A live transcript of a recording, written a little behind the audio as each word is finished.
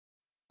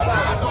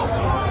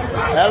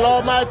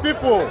Hello, my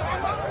people.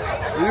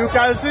 You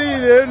can see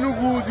in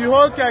Enugu, the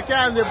whole keke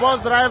and the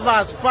bus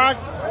drivers park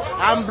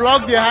and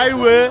block the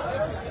highway,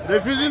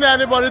 refusing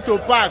anybody to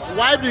park.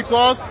 Why?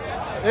 Because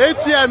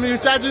ATM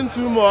is charging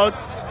too much,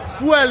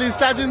 fuel is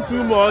charging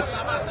too much.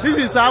 This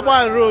is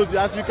Agba Road,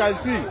 as you can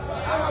see.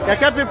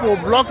 Keke people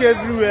block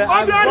everywhere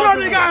and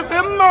saying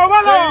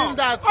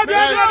that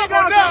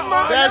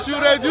they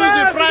should reduce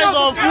the price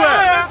of fuel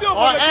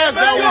or else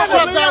they will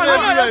shut down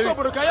everywhere.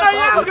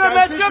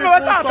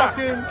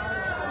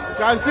 You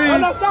can see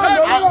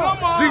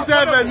 6th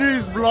Avenue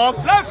is blocked.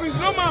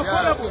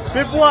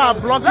 People are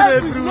blocking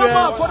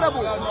everywhere.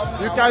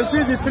 You can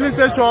see the filling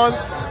station.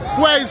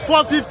 Fuel is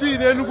 450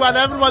 in Enugu and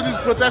everybody is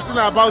protesting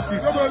about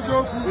it.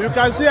 You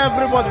can see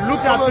everybody.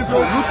 Look at people,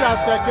 look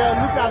at keke,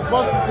 look at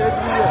buses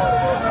everywhere.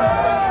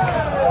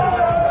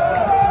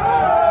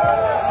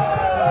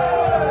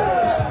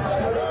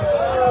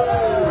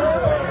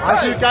 As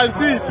you can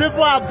see,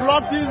 people are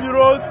blocking the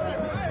road,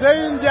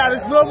 saying there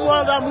is no more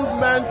other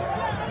movement.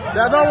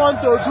 They don't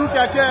want to do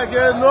keke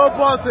again, no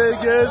bus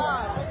again.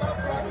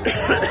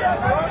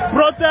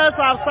 Protests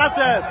have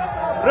started.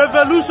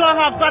 Revolution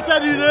have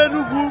started in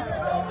Enugu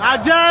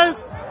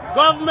against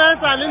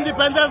government and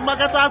independent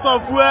marketers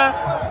of fuel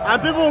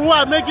and people who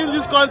are making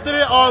this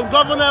country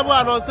ungovernable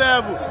and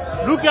unstable.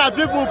 Look at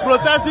people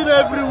protesting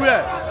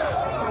everywhere.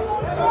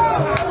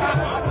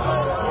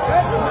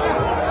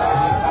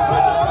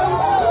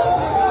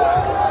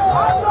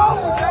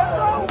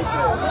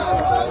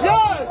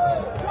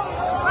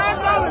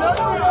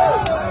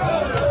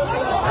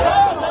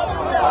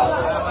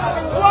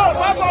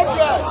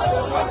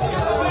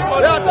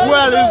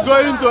 Fuel is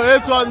going to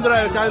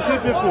 800. You can see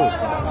people.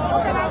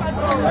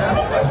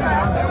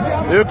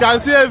 You can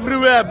see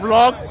everywhere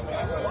blocked.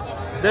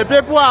 The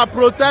people are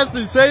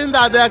protesting, saying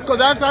that they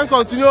can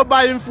continue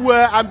buying fuel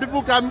and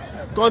people can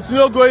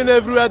continue going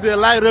everywhere they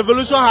like.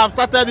 Revolution have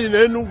started in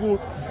Enugu.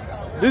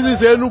 This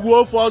is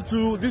Enugu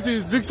 042. This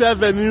is 6th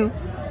Avenue.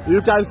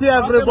 You can see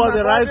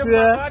everybody right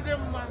here.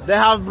 They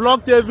have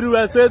blocked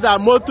everywhere, say that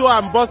motor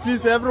and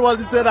buses,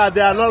 everybody say that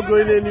they are not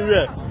going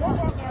anywhere.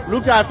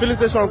 Look at filling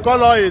station,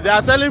 Color. They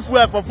are selling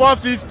fuel for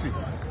 450.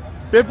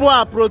 People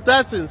are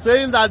protesting,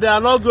 saying that they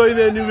are not going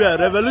anywhere.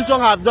 Revolution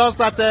have just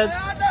started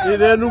in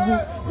Enugu.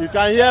 You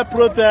can hear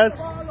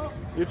protests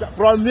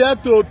from here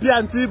to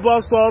P&T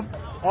bus stop,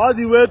 all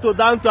the way to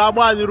down to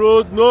Agba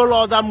Road. No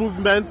other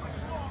movement.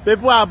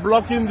 People are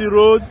blocking the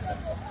road.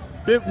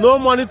 No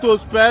money to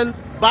spend.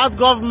 Bad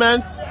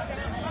government.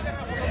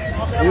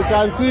 You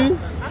can see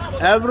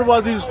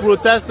everybody is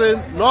protesting.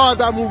 No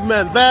other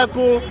movement.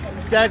 Vehicle,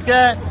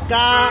 keke,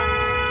 car,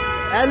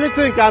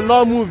 anything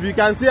cannot move. You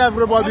can see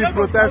everybody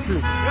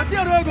protesting.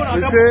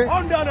 You see,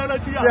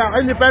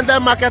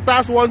 independent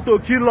marketers want to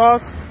kill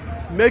us,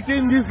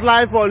 making this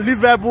life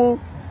unlivable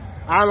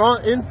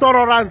and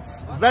intolerant.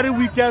 Very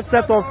wicked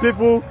set of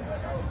people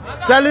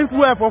selling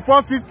fuel for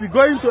 450,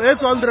 going to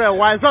 800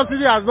 while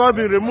subsidy has not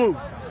been removed.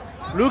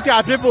 Look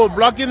at people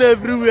blocking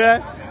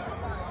everywhere.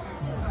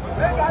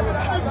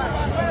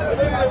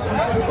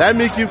 Let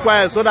me keep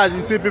quiet so that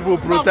you see people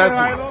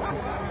protesting.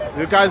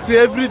 You can see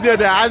every day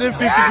they're adding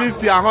 50,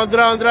 50,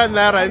 100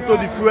 naira into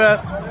the fuel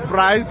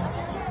price,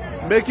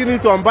 making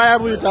it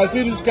unbuyable. You can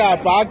see this car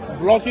parked,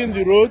 blocking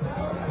the road.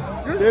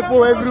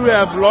 People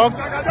everywhere blocked.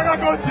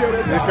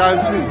 You can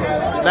see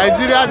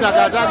Nigeria,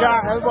 Jaga Jaga,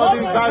 everybody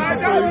is dancing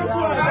to it.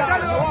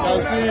 You can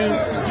see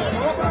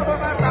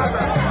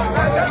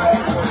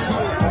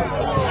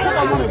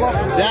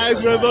there is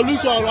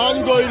revolution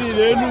ongoing in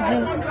Enugu.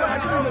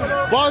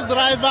 Bus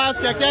drivers,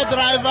 keke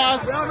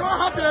drivers, we are not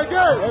happy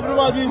again.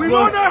 Everybody is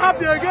not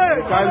happy again.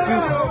 You can see.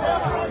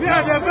 We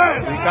are the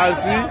best. You can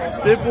see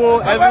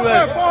people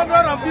everywhere.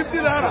 450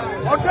 naira.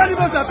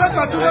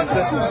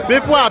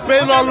 People are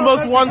paying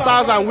almost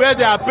 1,000 where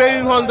they are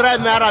paying 100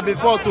 naira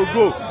before to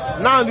go.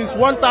 Now it's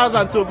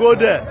 1,000 to go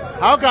there.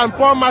 How can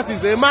poor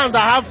masses, a man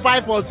that have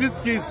 5 or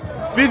 6 kids,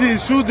 feed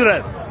his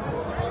children?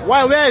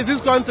 Why? Where is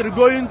this country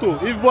going to?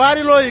 If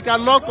Buhari knows he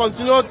cannot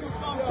continue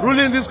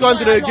ruling this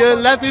country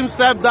again, let him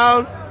step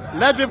down.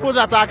 Let people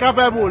that are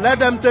capable, let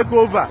them take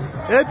over.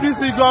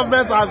 APC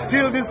government has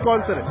killed this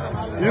country.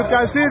 You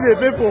can see the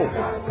people.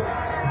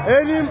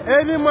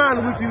 Any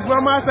man with his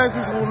normal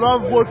senses will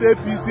not vote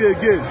APC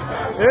again.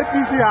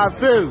 APC has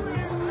failed.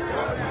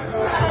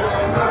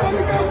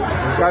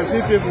 You can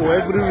see people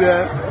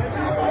everywhere.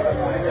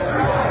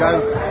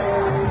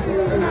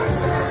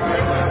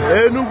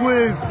 Enugu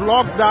is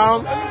blocked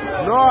down.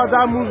 No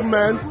other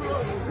movement.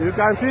 You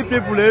can see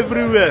people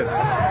everywhere.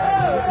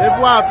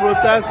 People are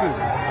protesting.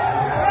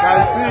 You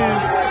can see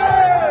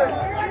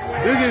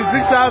this is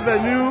 6th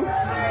Avenue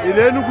in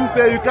Enugu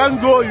State. You can't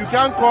go, you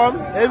can't come.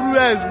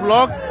 Everywhere is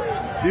blocked.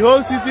 The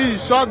whole city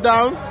is shut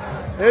down.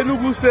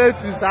 Enugu State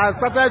has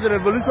started the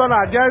revolution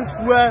against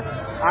fuel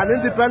and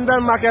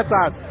independent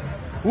marketers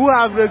who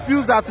have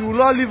refused that we will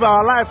not live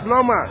our life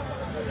normal.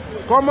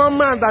 Common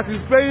man that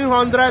is paying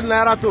 100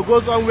 naira to go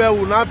somewhere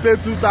will now pay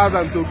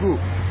 2,000 to go.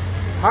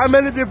 How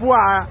many people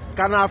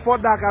can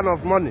afford that kind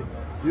of money?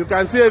 You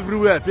can see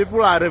everywhere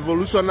people are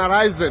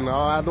revolutionizing, or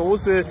I don't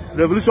say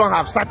revolution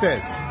have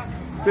started.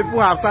 People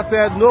have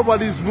started,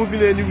 nobody is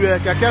moving anywhere.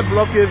 Keke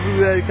block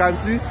everywhere. You can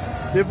see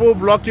people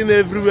blocking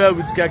everywhere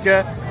with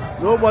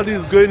keke. Nobody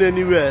is going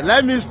anywhere.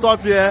 Let me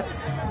stop here.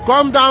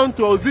 Come down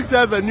to 6th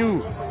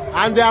Avenue,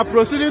 and they are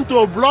proceeding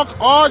to block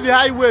all the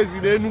highways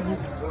in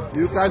Enugu.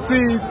 You can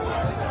see it.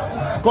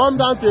 Come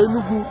down to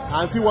Enugu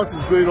and see what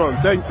is going on.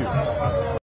 Thank you.